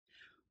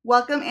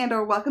Welcome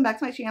or welcome back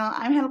to my channel.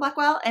 I'm Hannah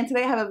Blackwell, and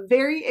today I have a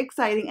very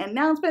exciting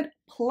announcement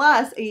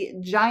plus a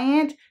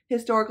giant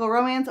historical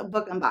romance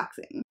book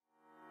unboxing.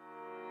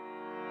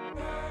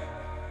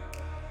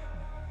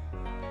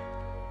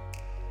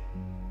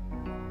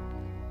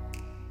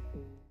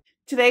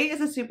 Today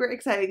is a super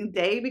exciting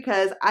day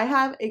because I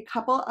have a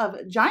couple of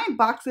giant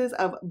boxes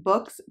of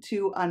books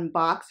to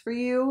unbox for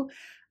you.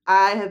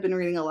 I have been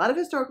reading a lot of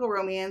historical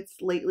romance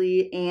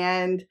lately,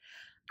 and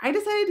I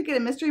decided to get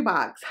a mystery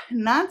box,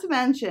 not to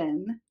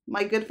mention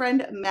my good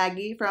friend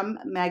Maggie from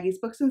Maggie's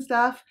Books and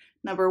Stuff,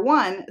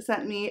 #1,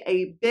 sent me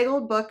a big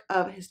old book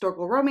of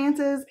historical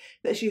romances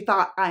that she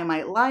thought I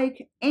might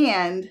like,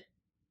 and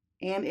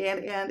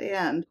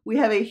we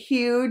have a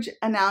huge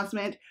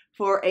announcement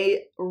for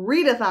a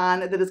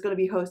readathon that is going to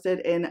be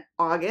hosted in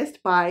August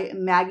by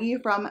Maggie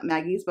from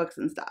Maggie's Books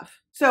and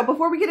Stuff. So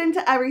before we get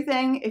into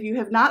everything, if you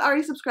have not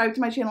already subscribed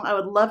to my channel, I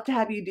would love to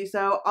have you do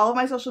so. All of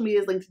my social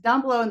media is linked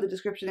down below in the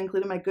description,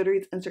 including my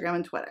Goodreads, Instagram,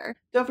 and Twitter.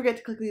 Don't forget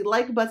to click the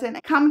like button,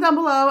 comment down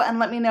below, and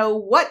let me know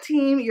what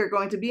team you're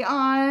going to be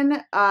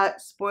on.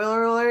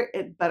 Spoiler alert,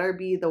 it better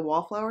be the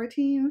Wallflower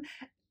team.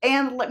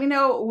 And let me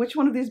know which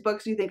one of these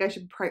books you think I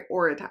should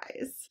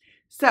prioritize.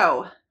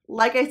 So,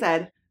 like I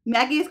said,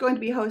 Maggie is going to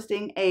be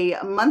hosting a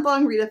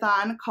month-long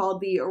readathon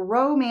called the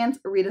Romance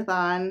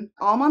Readathon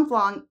all month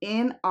long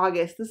in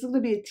August. This is going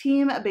to be a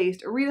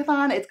team-based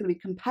readathon. It's going to be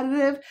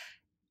competitive,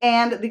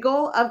 and the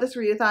goal of this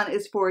readathon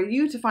is for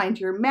you to find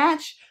your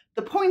match.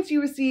 The points you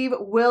receive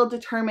will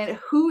determine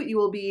who you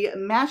will be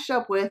matched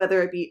up with,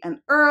 whether it be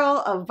an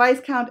earl, a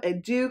viscount, a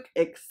duke,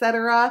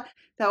 etc.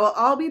 That will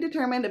all be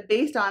determined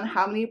based on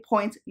how many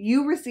points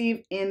you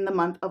receive in the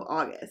month of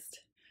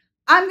August.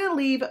 I'm going to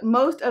leave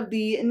most of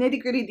the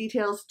nitty-gritty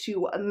details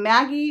to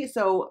Maggie,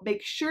 so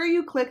make sure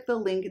you click the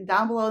link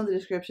down below in the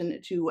description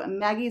to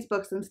Maggie's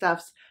Books and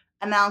Stuff's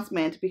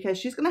announcement, because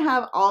she's going to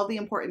have all the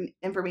important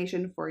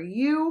information for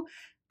you.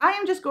 I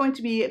am just going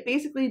to be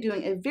basically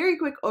doing a very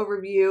quick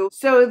overview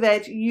so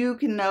that you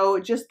can know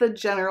just the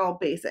general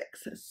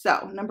basics.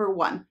 So,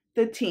 #1,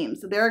 the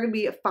teams. So there are going to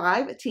be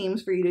 5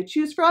 teams for you to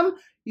choose from.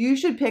 You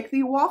should pick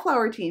the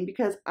Wallflower team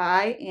because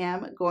I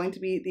am going to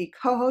be the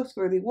co-host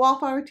for the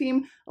Wallflower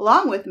team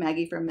along with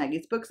Maggie from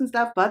Maggie's Books and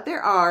Stuff, but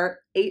there are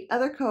 8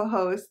 other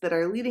co-hosts that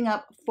are leading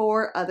up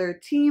 4 other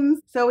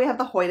teams. So we have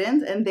the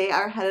Hoydens, and they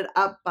are headed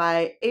up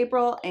by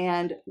April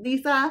and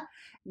Lisa.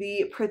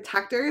 The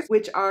Protectors,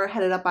 which are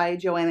headed up by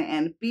Joanna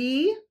and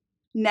Bea.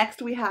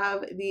 Next we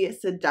have the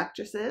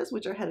Seductresses,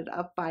 which are headed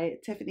up by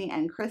Tiffany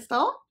and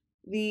Crystal.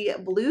 The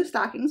Blue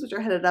Stockings, which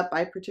are headed up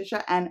by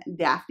Patricia and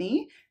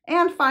Daphne.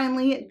 And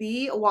finally,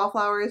 the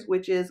Wallflowers,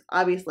 which is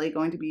obviously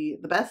going to be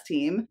the best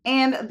team,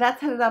 and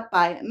that's headed up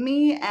by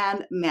me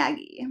and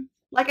Maggie.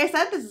 Like I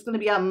said, this is going to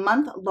be a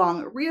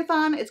month-long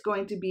readathon. It's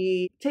going to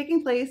be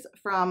taking place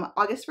from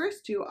August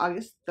 1st to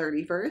August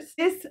 31st.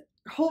 This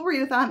whole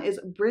readathon is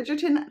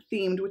Bridgerton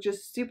themed, which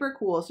is super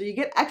cool. So you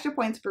get extra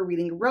points for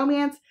reading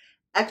romance,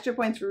 extra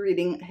points for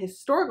reading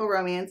historical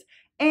romance,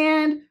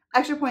 and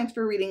extra points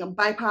for reading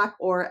BIPOC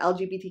or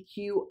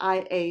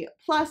LGBTQIA+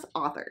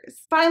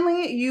 authors.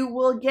 Finally, you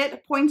will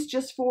get points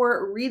just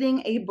for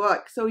reading a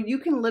book. So you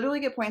can literally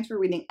get points for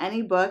reading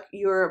any book.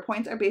 Your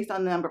points are based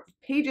on the number of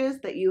pages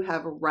that you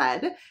have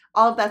read.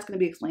 All of that's going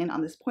to be explained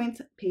on this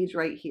points page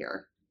right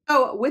here.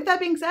 So with that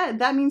being said,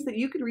 that means that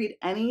you can read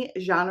any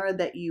genre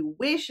that you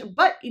wish,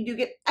 but you do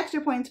get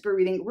extra points for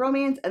reading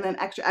romance and then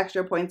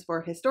extra points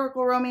for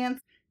historical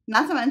romance.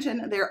 Not to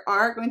mention, there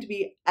are going to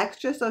be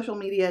extra social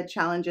media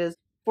challenges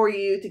for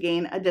you to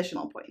gain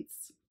additional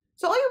points.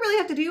 So all you really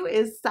have to do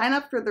is sign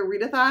up for the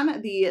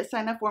readathon. The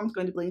sign up form is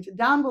going to be linked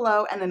down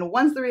below, and then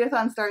once the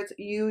readathon starts,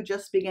 you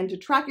just begin to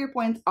track your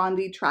points on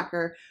the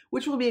tracker,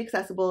 which will be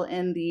accessible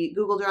in the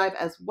Google Drive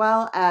as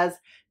well as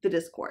the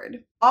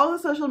Discord. All the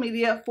social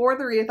media for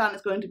the readathon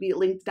is going to be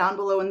linked down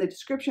below in the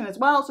description as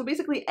well. So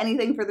basically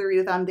anything for the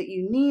readathon that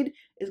you need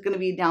is going to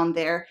be down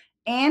there.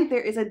 And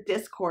there is a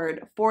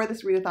Discord for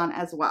this readathon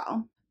as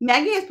well.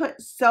 Maggie has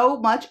put so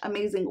much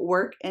amazing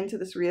work into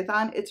this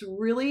readathon. It's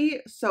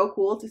really so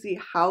cool to see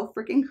how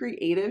freaking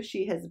creative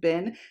she has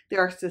been. There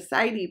are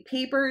society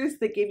papers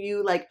that give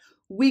you like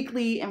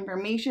weekly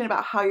information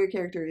about how your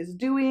character is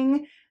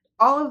doing.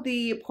 All of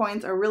the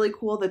points are really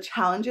cool. The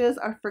challenges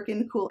are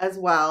freaking cool as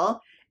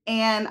well.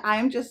 And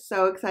I'm just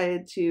so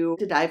excited to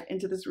dive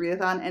into this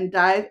readathon and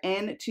dive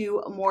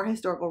into more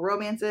historical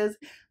romances.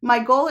 My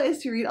goal is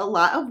to read a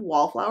lot of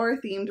Wallflower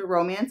themed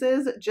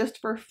romances just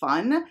for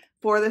fun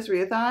for this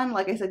readathon.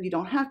 Like I said, you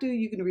don't have to,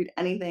 you can read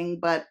anything,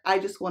 but I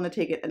just want to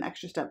take it an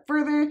extra step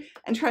further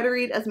and try to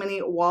read as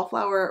many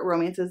Wallflower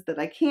romances that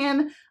I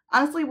can.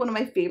 Honestly, one of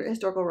my favorite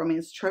historical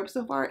romance tropes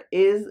so far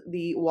is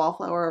the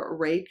Wallflower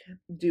Rake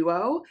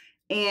duo.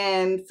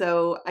 And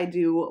so I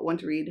do want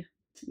to read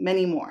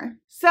many more.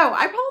 So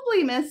I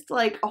probably missed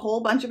like a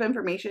whole bunch of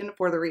information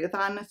for the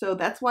readathon. So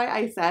that's why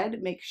I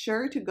said make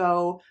sure to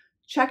go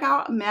check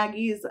out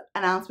Maggie's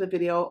announcement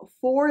video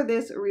for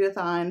this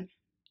readathon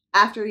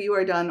after you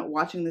are done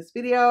watching this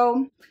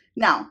video.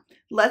 Now,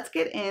 let's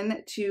get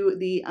into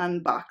the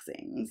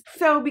unboxings.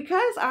 So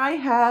because I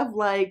have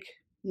like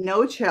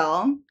no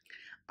chill,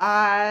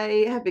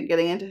 I have been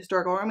getting into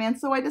historical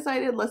romance, so I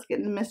decided let's get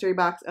in a mystery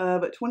box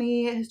of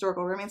 20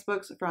 historical romance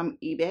books from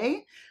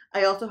eBay.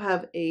 I also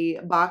have a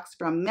box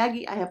from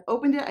Maggie. I have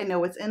opened it. I know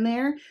what's in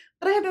there,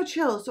 but I have no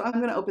chill, so I'm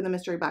going to open the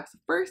mystery box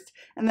first,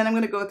 and then I'm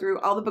going to go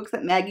through all the books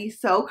that Maggie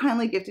so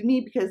kindly gifted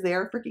me because they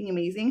are freaking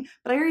amazing,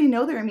 but I already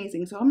know they're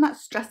amazing, so I'm not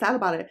stressed out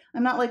about it.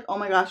 I'm not like, oh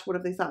my gosh, what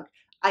if they suck?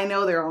 I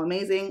know they're all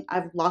amazing.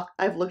 I've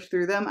looked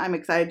through them. I'm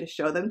excited to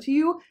show them to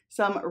you.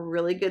 Some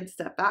really good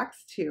step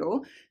backs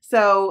too.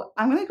 So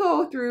I'm going to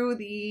go through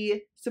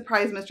the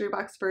surprise mystery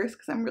box first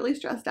because I'm really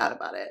stressed out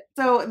about it.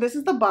 So this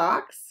is the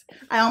box.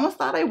 I almost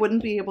thought I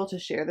wouldn't be able to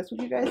share this with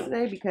you guys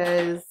today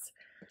because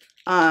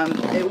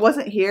it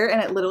wasn't here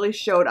and it literally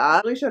showed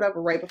up. It literally showed up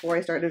right before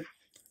I started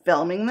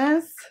filming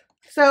this.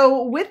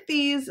 So with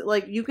these,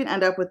 like, you can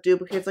end up with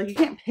duplicates. Like, you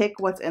can't pick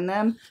what's in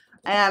them.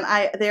 And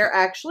they're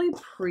actually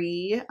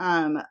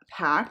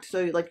packed.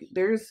 So like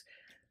there's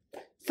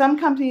some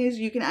companies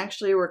you can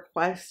actually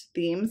request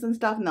themes and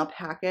stuff and they'll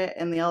pack it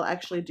and they'll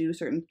actually do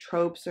certain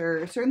tropes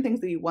or certain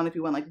things that you want. If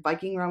you want like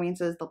Viking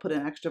romances, they'll put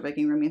in extra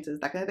Viking romances,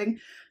 that kind of thing.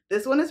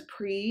 This one is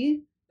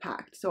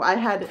pre-packed, so I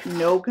had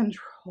no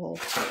control.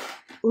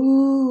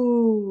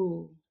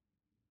 Ooh,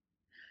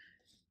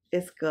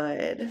 it's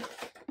good.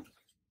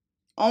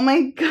 Oh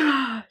my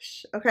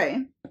gosh.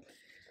 Okay.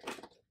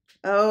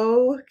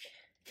 Okay.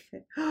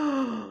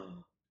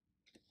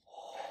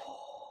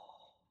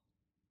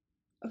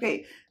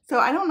 Okay, so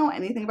I don't know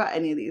anything about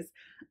any of these,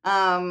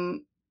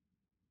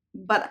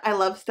 but I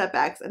love step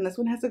backs, and this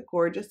one has a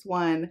gorgeous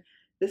one.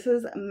 This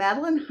is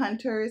Madeline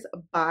Hunter's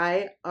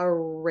By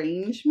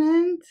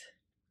Arrangement,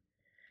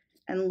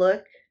 and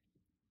look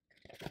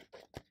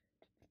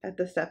at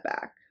the step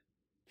back.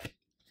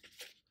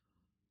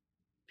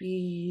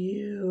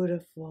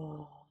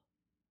 Beautiful.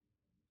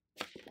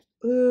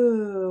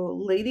 Ooh,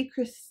 Lady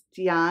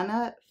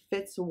Christiana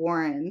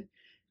Fitzwarren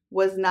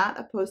was not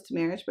opposed to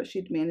marriage, but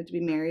she demanded to be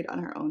married on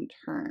her own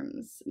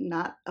terms.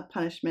 Not a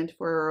punishment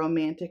for a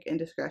romantic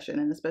indiscretion,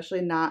 and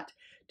especially not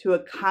to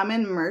a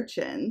common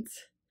merchant.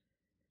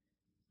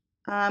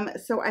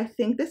 So I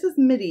think this is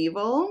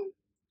medieval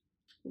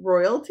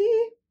royalty.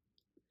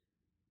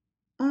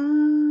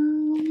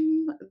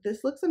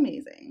 This looks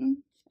amazing.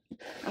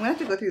 I'm gonna have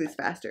to go through these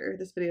faster.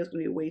 This video is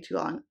gonna be way too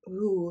long.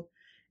 Ooh,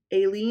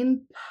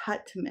 Aileen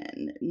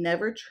Putman,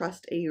 Never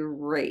Trust a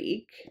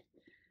Rake.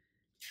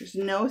 There's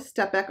no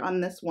step back on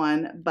this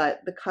one,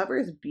 but the cover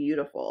is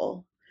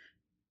beautiful.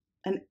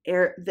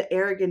 The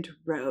Arrogant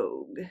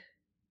Rogue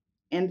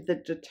and the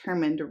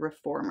Determined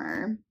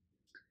Reformer.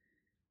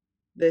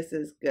 This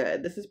is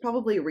good. This is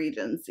probably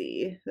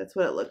Regency. That's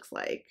what it looks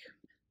like.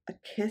 A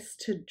Kiss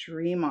to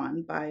Dream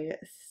On by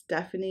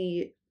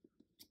Stephanie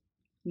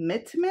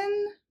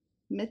Mittman?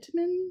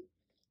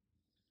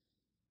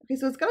 Okay,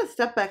 so it's got a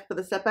step back, but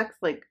the step back's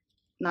like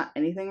not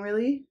anything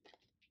really.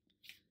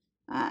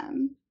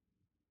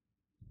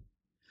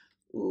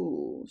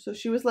 Ooh, so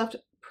she was left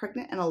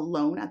pregnant and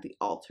alone at the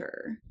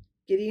altar.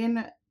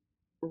 Gideon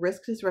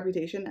risked his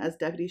reputation as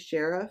deputy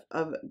sheriff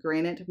of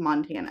Granite,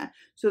 Montana.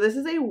 So this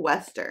is a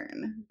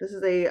Western. This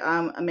is a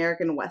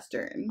American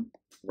Western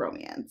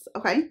romance.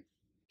 Okay.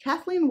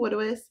 Kathleen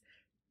Woodwis,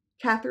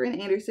 Catherine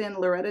Anderson,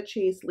 Loretta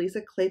Chase,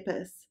 Lisa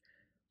Kleypas.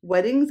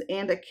 Weddings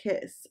and a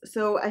Kiss.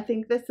 So I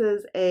think this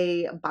is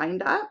a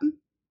bind up.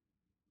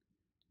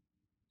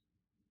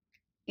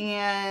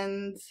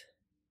 And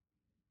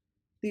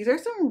these are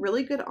some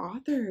really good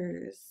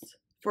authors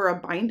for a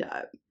bind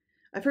up.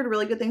 I've heard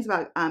really good things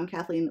about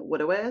Kathleen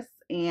Woodwis,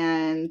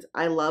 and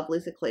I love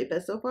Lisa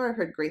Kleypas so far. I've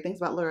heard great things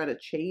about Loretta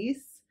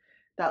Chase.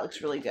 That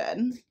looks really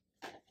good.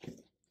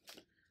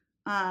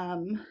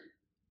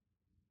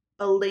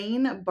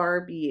 Elaine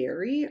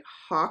Barbieri,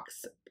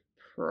 Hawk's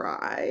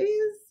Prize.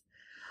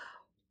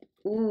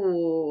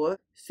 Ooh.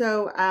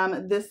 So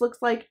this looks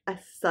like a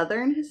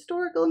Southern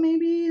historical,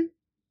 maybe.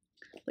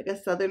 Like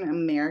a Southern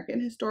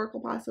American historical,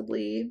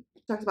 possibly.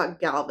 Talks about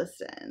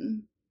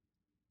Galveston.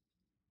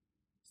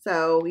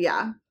 So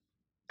yeah,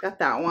 got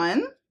that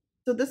one.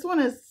 So this one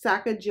is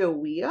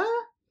Sacagawea.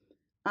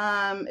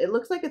 It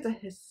looks like it's a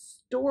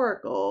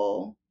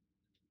historical.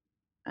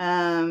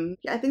 Yeah,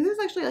 I think this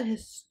is actually a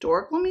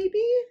historical,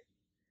 maybe.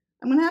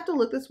 I'm gonna have to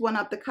look this one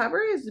up. The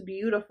cover is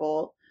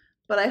beautiful,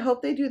 but I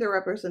hope they do the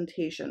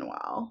representation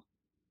well.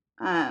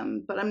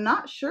 But I'm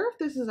not sure if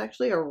this is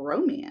actually a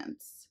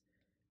romance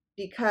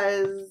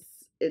because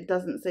it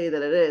doesn't say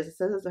that it is. It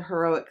says it's a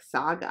heroic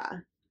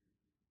saga.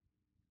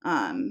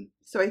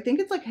 So I think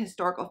it's like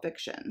historical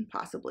fiction,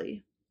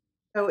 possibly.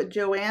 So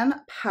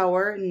Joanne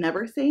Power,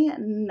 Never Say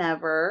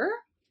Never.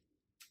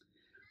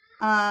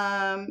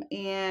 And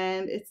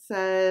it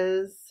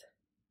says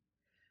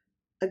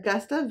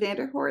Augusta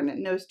Vanderhorn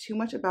knows too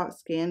much about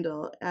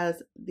scandal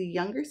as the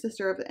younger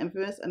sister of the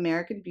infamous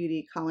American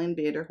beauty Colleen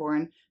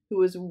Vanderhorn, who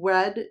was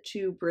wed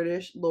to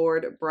British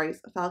Lord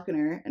Bryce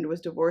Falconer and was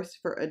divorced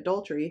for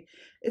adultery.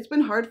 It's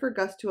been hard for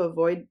Gus to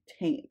avoid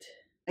taint.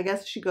 I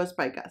guess she goes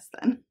by Gus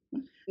then.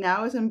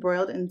 now is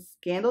embroiled in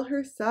scandal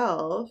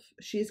herself.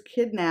 She's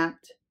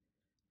kidnapped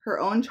her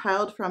own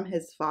child from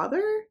his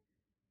father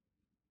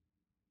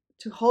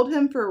to hold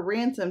him for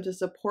ransom to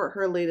support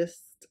her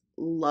latest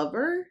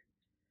lover.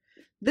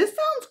 This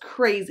sounds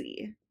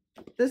crazy.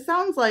 This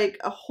sounds like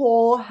a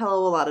whole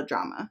hell of a lot of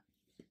drama.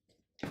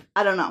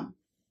 I don't know.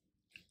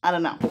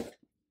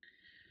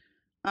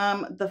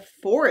 The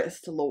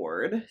Forest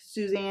Lord,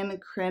 Suzanne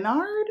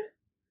Crenard.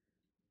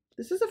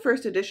 This is a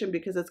first edition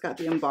because it's got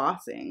the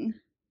embossing.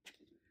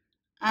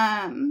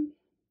 After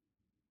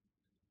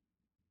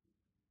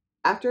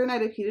a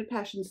night of heated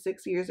passion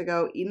 6 years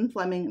ago, Eden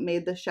Fleming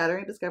made the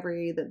shattering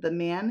discovery that the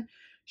man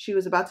she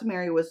was about to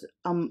marry was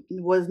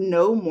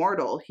no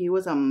mortal. He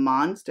was a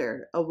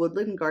monster, a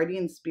woodland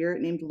guardian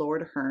spirit named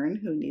Lord Hearn,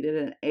 who needed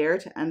an heir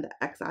to end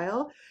the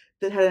exile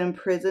that had been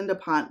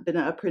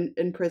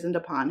imprisoned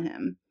upon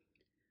him.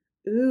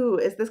 Ooh,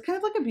 is this kind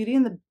of like a Beauty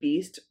and the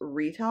Beast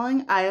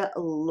retelling? I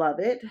love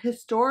it.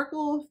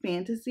 Historical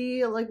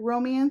fantasy, like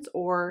romance,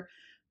 or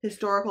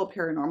historical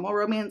paranormal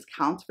romance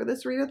counts for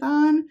this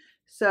readathon,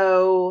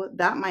 so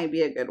that might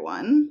be a good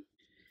one.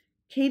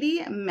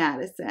 Katie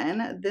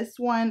Madison. This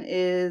one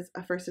is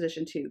a first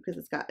edition too because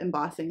it's got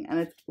embossing and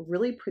it's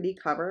really pretty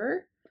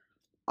cover.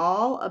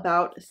 All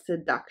about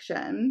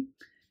seduction.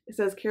 It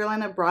says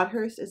Carolina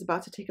Broadhurst is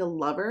about to take a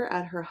lover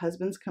at her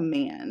husband's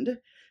command.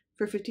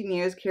 For 15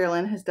 years,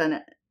 Carolyn has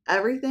done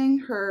everything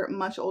her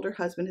much older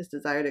husband has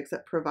desired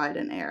except provide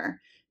an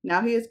heir.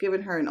 Now he has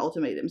given her an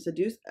ultimatum: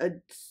 seduce a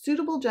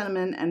suitable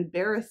gentleman and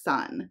bear a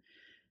son.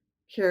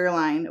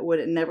 Caroline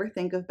would never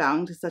think of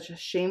bowing to such a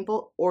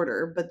shameful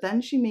order, but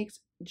then she makes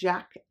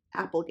Jack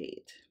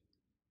Applegate.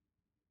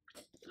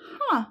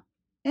 Huh.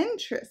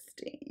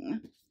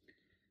 Interesting.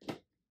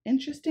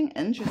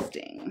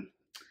 Interesting.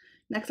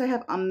 Next I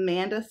have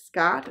Amanda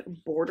Scott,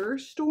 Border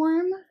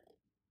Storm.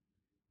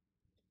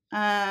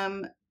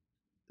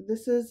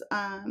 This is,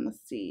 let's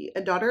see,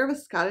 a daughter of a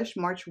Scottish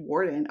March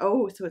warden.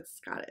 Oh, so it's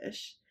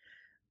Scottish.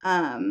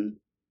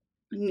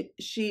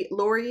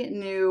 Laurie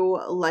knew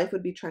life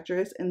would be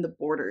treacherous in the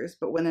borders,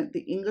 but when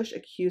the English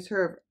accused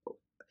her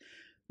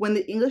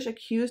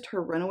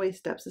runaway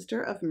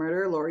stepsister of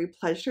murder, Laurie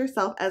pledged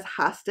herself as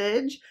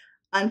hostage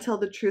until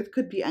the truth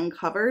could be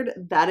uncovered.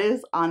 That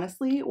is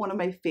honestly one of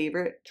my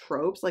favorite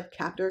tropes, like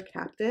captor,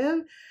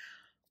 captive.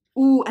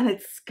 Ooh, and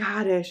it's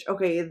Scottish.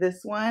 Okay,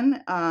 this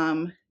one,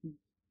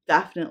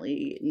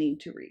 definitely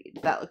need to read.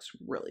 That looks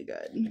really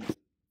good.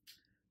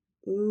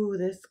 Ooh,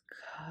 this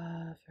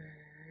cover.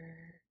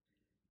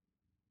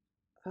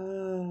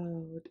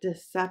 Oh,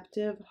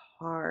 Deceptive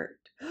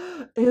Heart.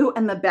 Ooh,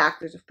 and the back,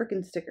 there's a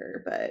freaking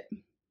sticker, but I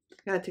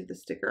gotta take the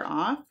sticker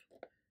off.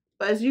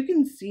 But as you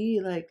can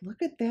see, like,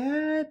 look at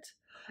that.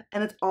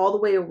 And it's all the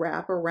way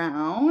wrap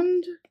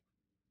around.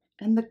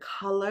 And the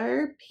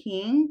color,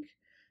 pink.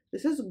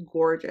 This is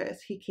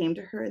gorgeous. He came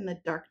to her in the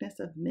darkness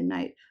of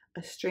midnight,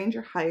 a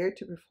stranger hired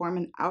to perform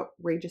an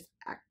outrageous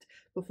act.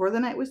 Before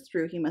the night was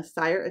through, he must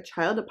sire a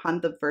child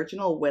upon the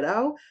virginal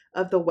widow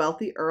of the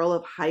wealthy Earl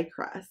of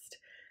Highcrest.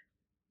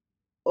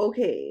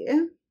 Okay.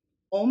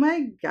 Oh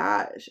my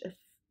gosh. If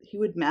he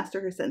would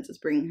master her senses,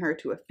 bringing her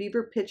to a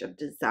fever pitch of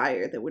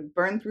desire that would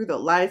burn through the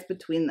lies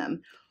between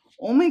them.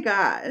 Oh my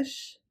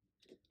gosh.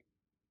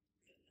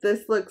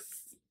 This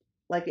looks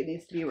like it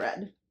needs to be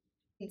read.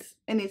 It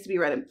needs to be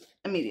read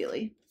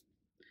immediately.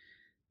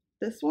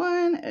 This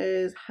one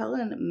is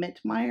Helen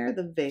Mittmeyer,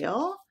 The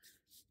Veil.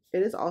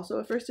 It is also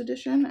a first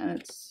edition and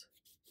it's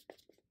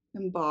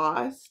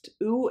embossed.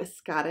 Ooh,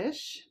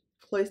 Scottish.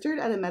 Cloistered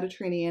at a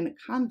Mediterranean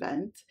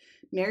convent,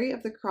 Mary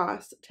of the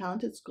Cross,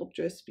 talented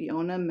sculptress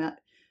Fiona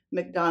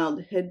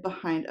MacDonald hid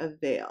behind a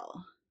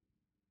veil.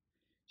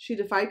 She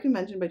defied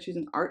convention by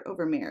choosing art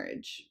over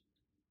marriage.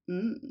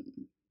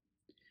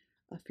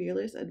 A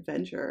fearless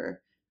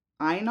adventurer,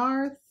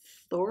 Einar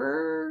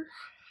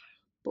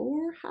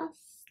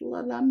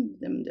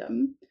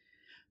Thorhaslamdimdum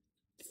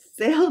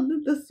sailed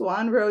the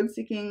Swan Road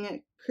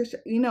seeking Christian.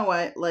 You know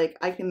what? Like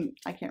I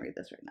can't read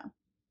this right now.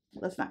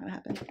 That's not gonna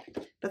happen.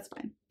 That's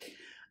fine.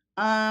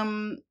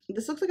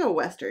 This looks like a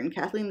Western.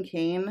 Kathleen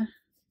Kane,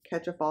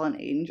 Catch a Fallen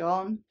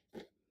Angel.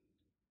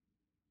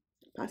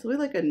 Possibly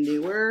like a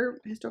newer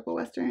historical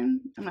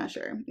Western. I'm not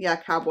sure. Yeah,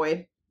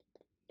 Cowboy.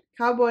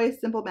 Cowboy,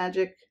 Simple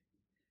Magic.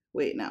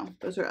 Wait, no.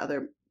 Those are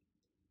other.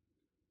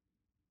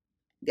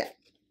 Yeah.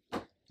 I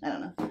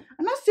don't know.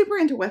 I'm not super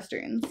into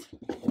Westerns.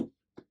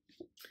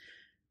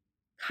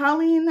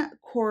 Colleen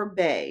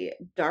Corbet,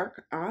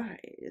 Dark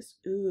Eyes.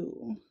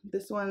 Ooh.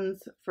 This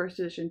one's first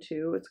edition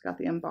too. It's got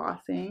the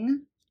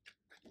embossing.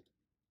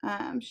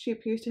 She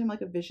appears to him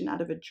like a vision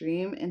out of a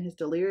dream. In his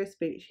delirious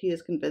state, he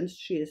is convinced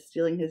she is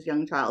stealing his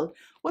young child.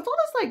 What's all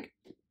this like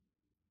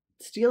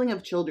stealing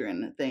of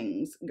children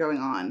things going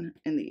on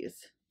in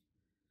these?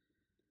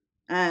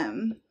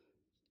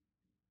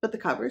 But the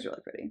cover is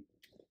really pretty.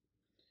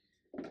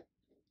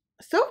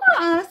 So far,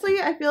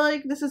 honestly, I feel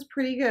like this is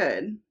pretty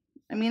good.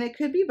 I mean, it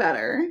could be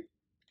better.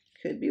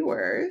 Could be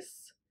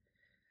worse.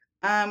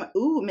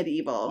 Ooh,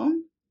 medieval.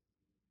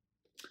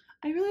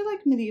 I really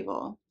like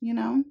medieval, you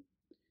know?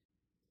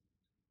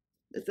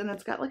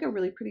 It's got like a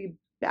really pretty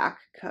back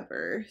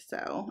cover.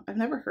 So I've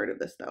never heard of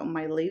this though.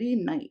 My Lady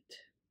Knight.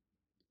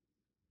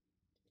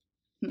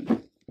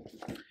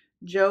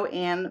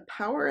 Joanne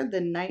Power,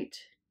 the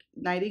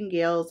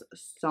Nightingale's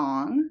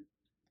Song.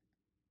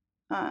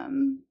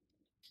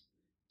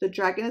 The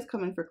dragon is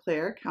coming for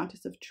Claire,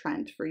 Countess of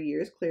Trent. For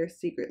years, Claire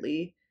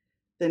secretly,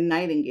 the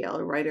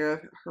Nightingale, writer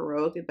of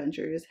heroic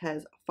adventures,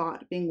 has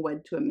fought being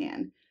wed to a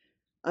man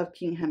of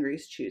King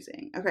Henry's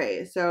choosing.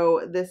 Okay,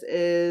 so this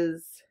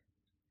is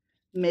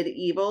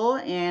medieval,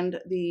 and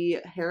the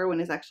heroine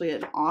is actually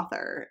an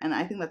author, and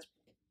I think that's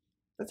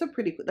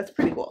pretty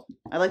cool.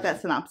 I like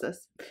that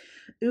synopsis.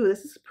 Ooh,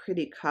 this is a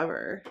pretty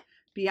cover.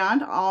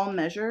 Beyond All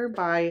Measure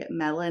by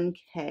Mellon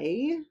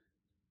K.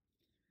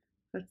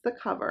 That's the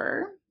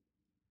cover.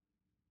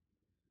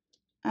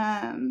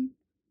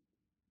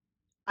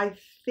 I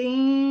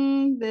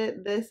think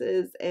that this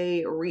is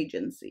a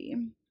Regency.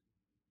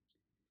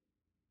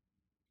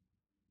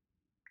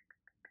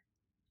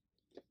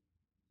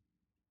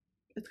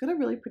 It's got a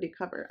really pretty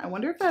cover. I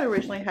wonder if that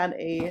originally had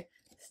a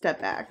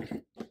step back.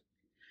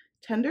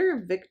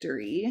 Tender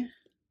Victory,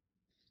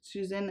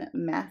 Susan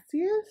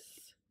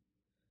Macias.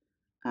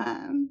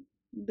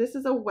 This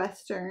is a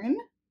Western.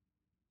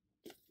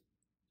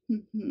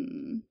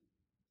 Maybe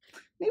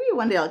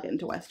one day I'll get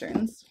into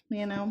Westerns,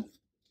 you know.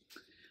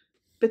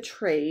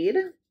 Betrayed.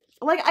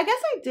 Like, I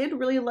guess I did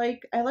really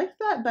like, I liked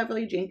that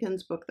Beverly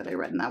Jenkins book that I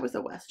read, and that was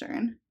a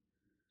Western.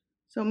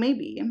 So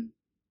maybe.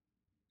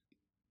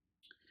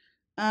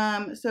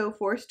 So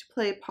forced to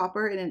play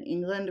pauper in an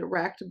England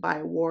wrecked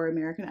by war,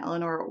 American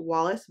Eleanor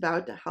Wallace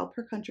vowed to help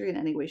her country in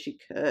any way she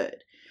could.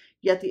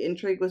 Yet the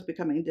intrigue was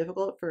becoming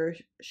difficult, for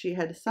she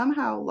had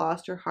somehow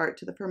lost her heart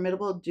to the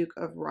formidable Duke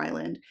of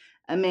Ryland,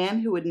 a man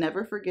who would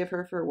never forgive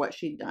her for what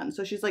she'd done.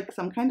 So she's like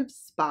some kind of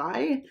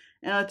spy,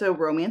 and it's a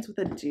romance with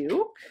a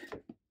duke.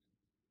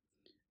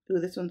 Ooh,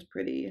 this one's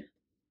pretty.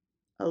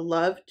 A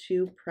Love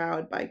Too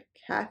Proud by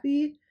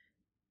Kathy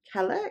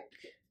Kelleck.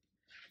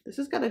 This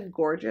has got a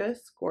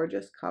gorgeous,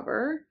 gorgeous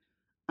cover.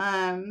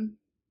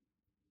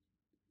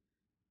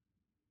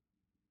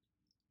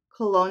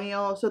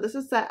 Colonial, so this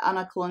is set on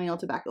a colonial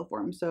tobacco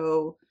farm.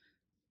 So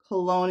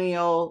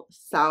colonial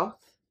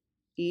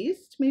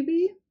southeast,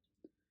 maybe?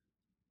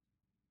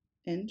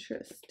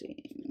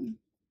 Interesting.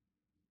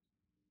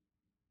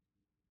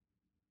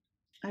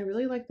 I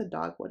really like the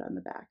dogwood on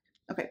the back.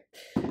 Okay.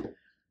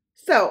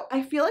 So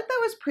I feel like that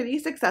was pretty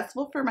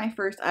successful for my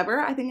first ever.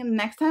 I think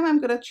next time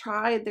I'm going to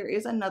try, there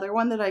is another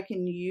one that I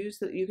can use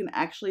that you can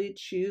actually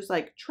choose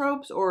like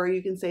tropes, or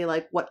you can say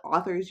like what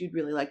authors you'd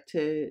really like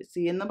to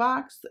see in the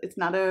box. It's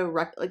not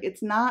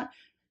it's not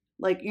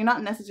like, you're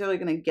not necessarily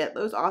going to get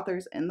those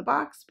authors in the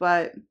box,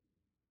 but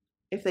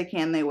if they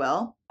can, they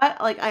will.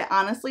 But like, I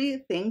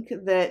honestly think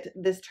that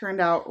this turned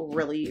out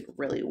really,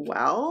 really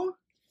well.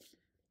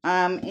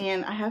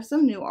 And I have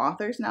some new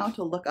authors now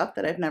to look up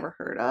that I've never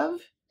heard of.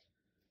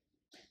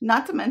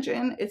 Not to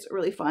mention, it's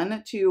really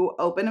fun to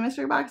open a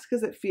mystery box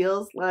because it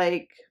feels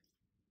like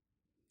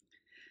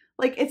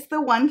it's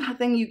the one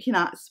thing you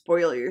cannot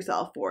spoil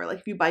yourself for. Like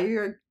if you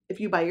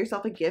buy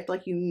yourself a gift,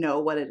 like you know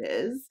what it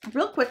is.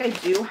 Real quick, I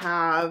do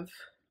have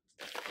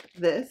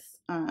this,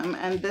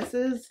 and this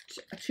is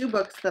 2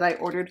 books that I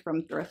ordered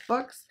from Thrift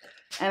Books,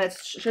 and it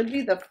should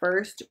be the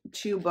first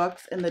 2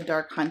 books in the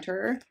Dark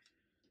Hunter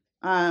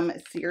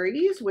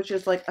series, which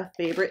is like a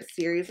favorite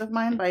series of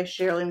mine by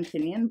Sherilyn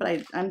Kenyon,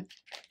 but I'm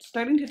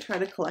starting to try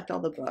to collect all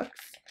the books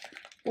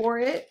for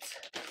it.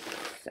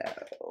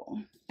 So,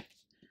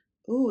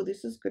 ooh,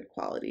 this is good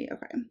quality.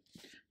 Okay,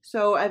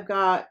 so I've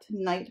got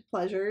Night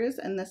Pleasures,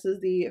 and this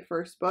is the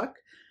first book,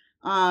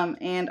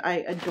 and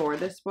I adore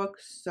this book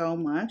so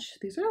much.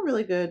 These are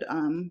really good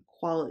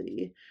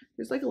quality.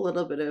 There's like a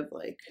little bit of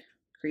like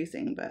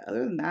creasing, but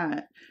other than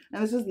that,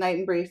 and this is Night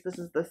Embrace. This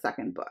is the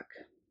second book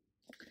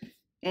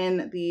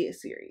in the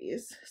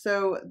series.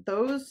 So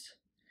those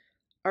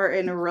are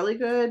in a really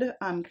good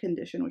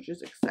condition, which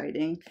is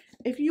exciting.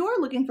 If you are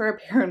looking for a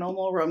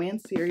paranormal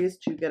romance series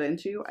to get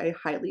into, I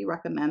highly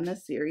recommend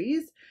this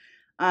series.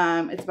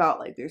 It's about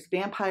like there's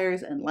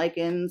vampires and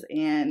lichens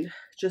and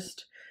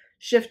just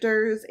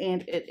shifters,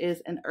 and it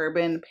is an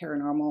urban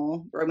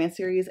paranormal romance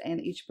series,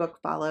 and each book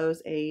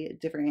follows a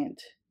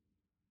different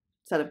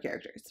set of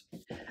characters.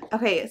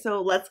 Okay,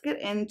 so let's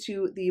get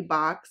into the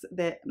box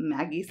that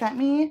Maggie sent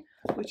me,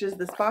 which is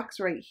this box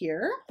right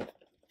here.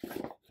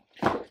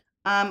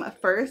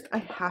 First I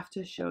have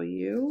to show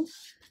you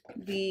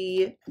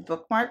the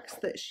bookmarks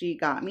that she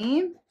got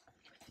me.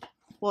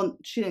 Well,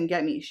 she didn't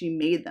get me, she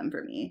made them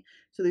for me.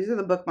 So these are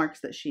the bookmarks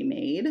that she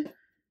made.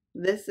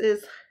 This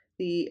is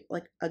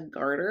like a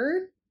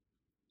garter,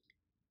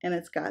 and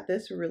it's got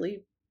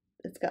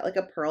like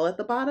a pearl at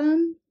the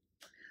bottom.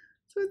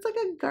 So it's like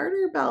a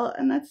garter belt,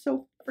 and that's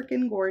so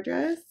freaking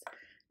gorgeous.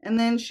 And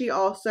then she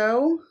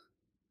also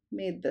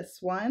made this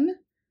one,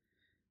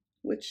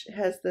 which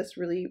has this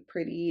really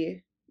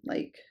pretty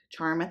like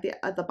charm at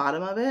the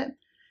bottom of it.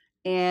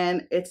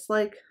 And it's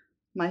like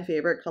my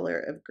favorite color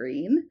of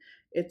green.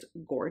 It's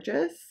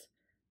gorgeous.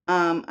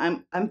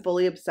 I'm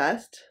fully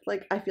obsessed.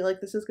 Like, I feel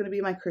like this is going to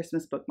be my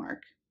Christmas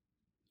bookmark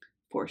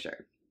for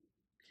sure.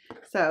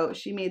 So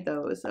she made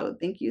those. So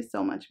thank you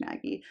so much,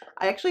 Maggie.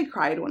 I actually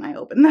cried when I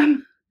opened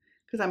them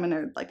because I'm a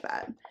nerd like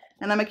that.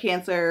 And I'm a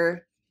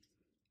Cancer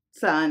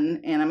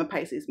sun and I'm a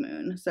Pisces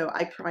moon. So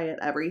I cry at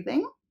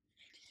everything,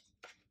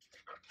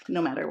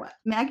 no matter what.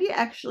 Maggie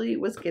actually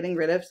was getting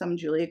rid of some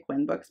Julia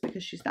Quinn books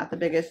because she's not the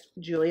biggest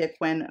Julia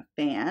Quinn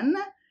fan.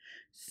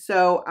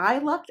 So I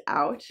lucked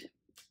out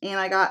and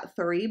I got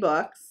 3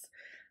 books.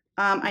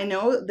 I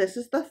know this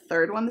is the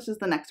 3rd one. This is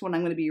the next one I'm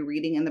going to be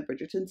reading in the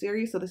Bridgerton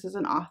series. So this is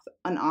an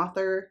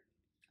offer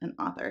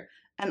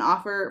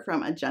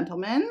from a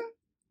gentleman,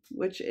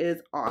 which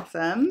is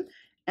awesome.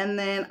 And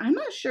then I'm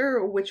not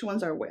sure which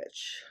ones are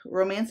which.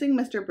 Romancing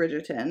Mr.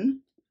 Bridgerton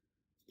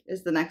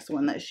is the next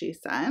one that she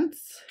sent.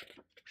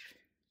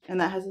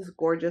 And that has this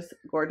gorgeous,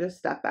 gorgeous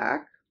step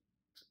back.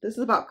 This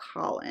is about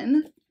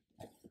Colin.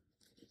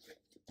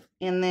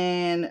 And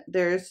then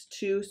there's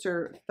To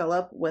Sir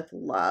Philip with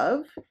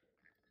Love.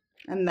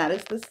 And that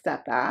is the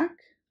step back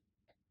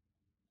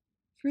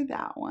for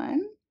that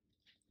one.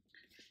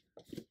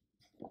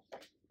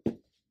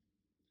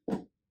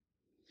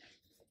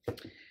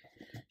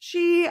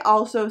 She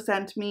also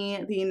sent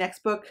me the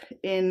next book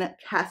in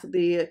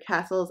the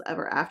Castles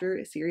Ever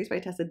After series by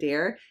Tessa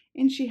Dare,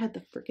 and she had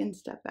the freaking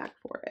step back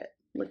for it.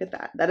 Look at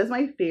that. That is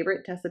my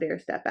favorite Tessa Dare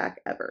step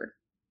back ever.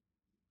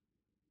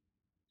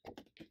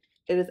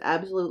 It is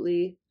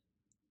absolutely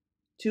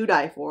to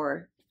die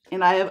for,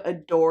 and I have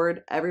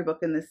adored every book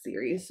in this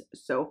series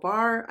so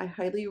far. I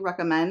highly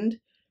recommend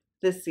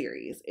this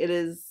series. It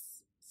is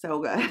so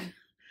good.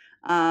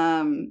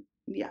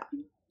 Yeah.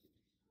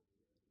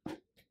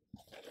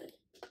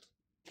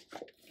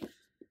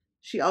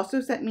 She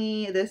also sent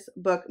me this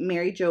book,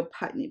 Mary Jo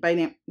Putney,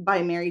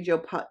 by Mary Jo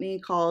Putney,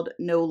 called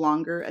No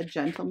Longer a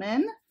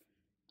Gentleman.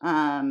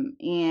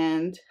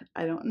 And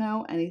I don't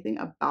know anything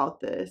about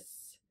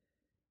this.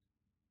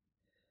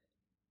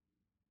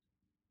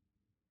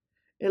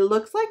 It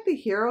looks like the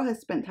hero has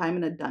spent time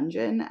in a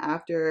dungeon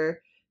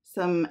after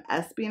some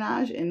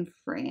espionage in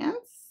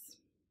France,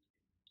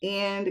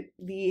 and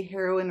the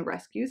heroine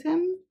rescues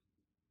him.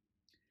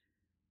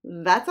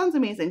 That sounds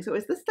amazing. So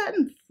is this set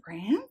in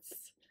France?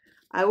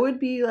 I would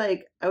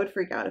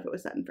freak out if it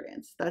was set in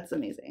France. That's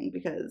amazing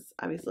because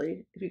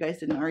obviously, if you guys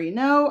didn't already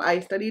know,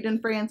 I studied in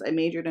France. I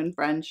majored in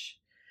French.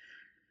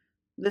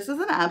 This is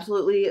an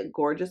absolutely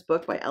gorgeous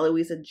book by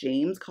Eloisa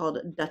James called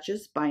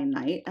Duchess by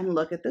Night. And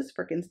look at this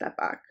freaking step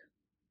back.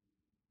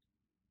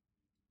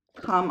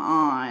 Come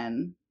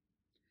on.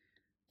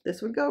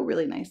 This would go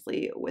really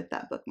nicely with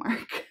that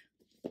bookmark.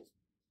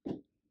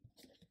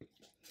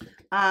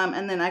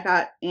 And then I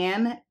got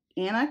Anna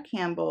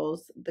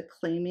Campbell's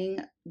Claiming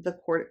the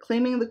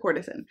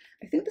Courtesan.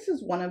 I think this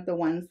is one of the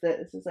ones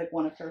this is like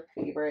one of her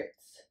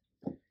favorites.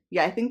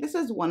 Yeah, I think this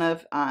is one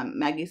of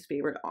Maggie's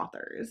favorite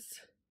authors.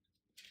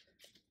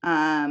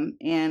 And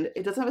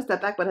it doesn't have a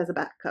step back, but has a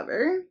back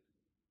cover.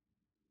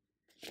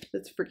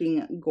 That's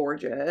freaking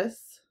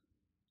gorgeous.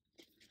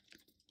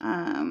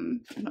 I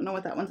don't know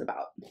what that one's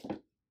about.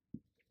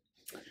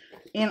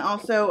 And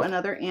also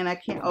another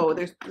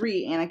there's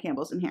 3 Anna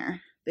Campbells in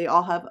here. They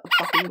all have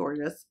fucking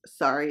gorgeous,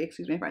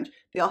 excuse me French.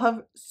 They all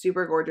have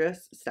super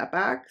gorgeous step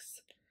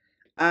backs.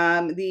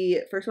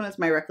 The first one is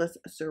My Reckless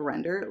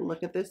Surrender.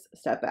 Look at this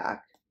step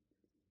back.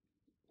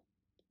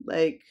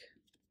 Like,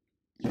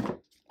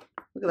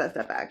 look at that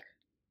step back.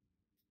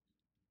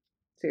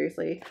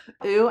 Seriously.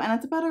 Ooh, and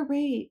it's about a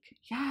rake.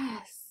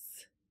 Yes.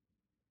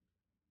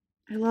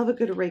 I love a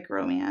good rake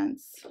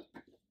romance.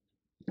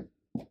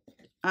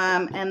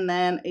 And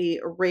then a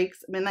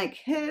Rake's Midnight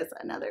Kiss,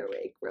 another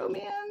rake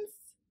romance.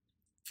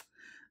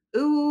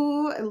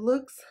 Ooh, it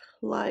looks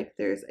like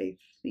there's a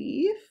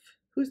thief.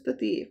 Who's the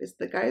thief? Is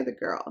the guy or the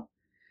girl?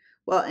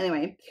 Well,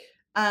 anyway,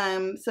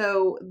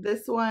 so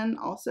this one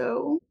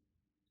also,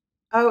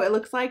 it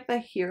looks like the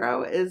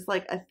hero is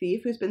like a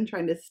thief who's been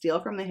trying to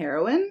steal from the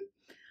heroine.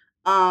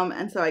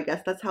 And so I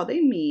guess that's how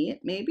they meet,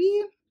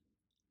 maybe.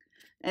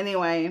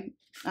 Anyway,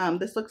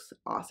 this looks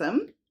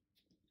awesome.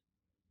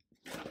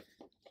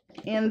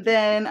 And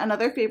then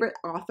another favorite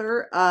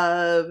author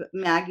of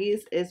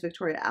Maggie's is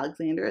Victoria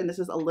Alexander, and this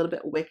is a little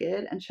bit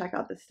wicked. And check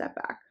out the step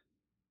back.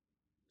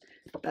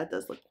 That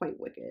does look quite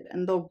wicked.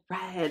 And the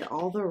red,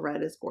 all the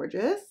red is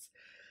gorgeous.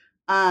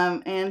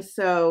 And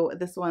so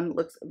this one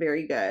looks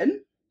very good.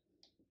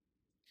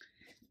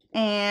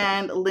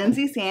 And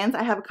Lindsay Sands,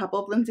 I have a couple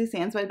of Lindsay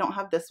Sands, but I don't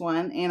have this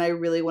one. And I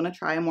really want to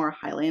try a more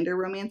Highlander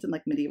romance and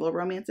like medieval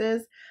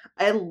romances.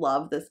 I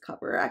love this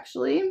cover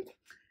actually.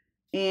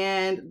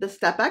 And the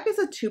step back is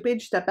a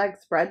 2-page step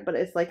back spread, but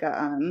it's like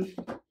a,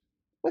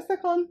 what's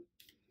that called?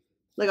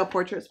 Like a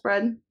portrait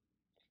spread.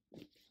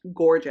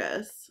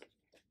 Gorgeous.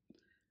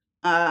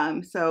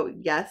 So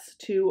yes,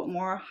 2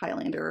 more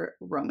Highlander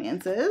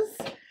romances.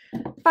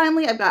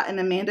 Finally, I've got an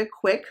Amanda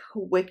Quick,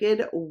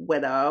 Wicked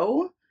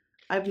Widow.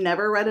 I've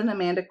never read an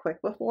Amanda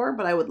Quick before,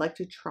 but I would like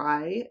to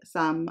try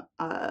some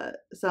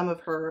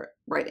of her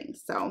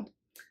writings. So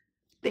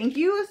Thank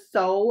you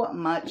so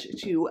much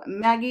to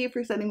Maggie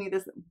for sending me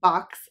this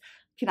box.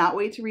 Cannot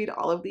wait to read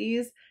all of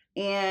these.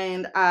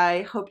 And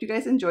I hope you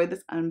guys enjoyed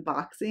this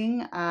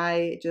unboxing.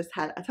 I just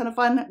had a ton of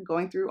fun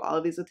going through all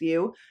of these with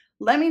you.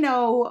 Let me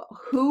know,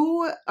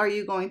 who are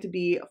you going to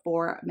be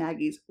for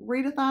Maggie's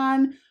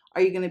readathon?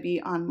 Are you going to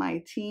be on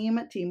my team,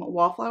 Team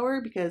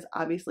Wallflower? Because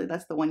obviously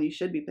that's the one you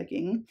should be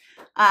picking.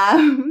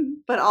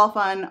 But all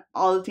fun,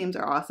 all the teams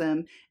are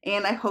awesome,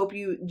 and I hope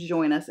you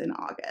join us in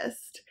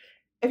August.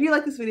 If you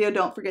like this video,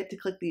 don't forget to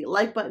click the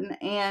like button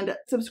and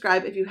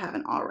subscribe if you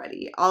haven't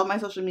already. All of my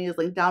social media is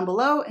linked down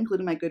below,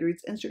 including my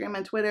Goodreads, Instagram,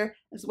 and Twitter,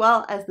 as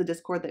well as the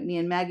Discord that me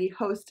and Maggie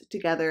host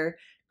together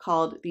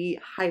called The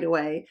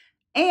Hideaway,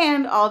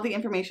 and all of the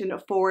information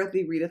for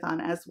the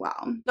readathon as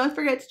well. Don't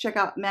forget to check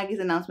out Maggie's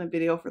announcement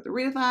video for the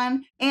readathon,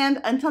 and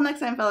until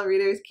next time, fellow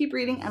readers, keep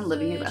reading and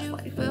living your best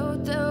life.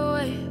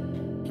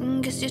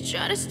 Guess you're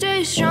trying to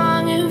stay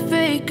strong and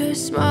fake a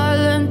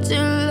smile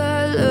until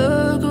I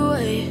look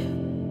away.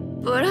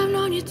 But I've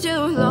known you too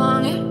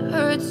long, it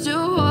hurts to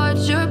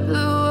watch your blue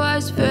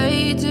eyes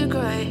fade to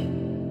gray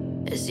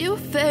as you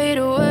fade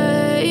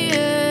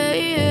away.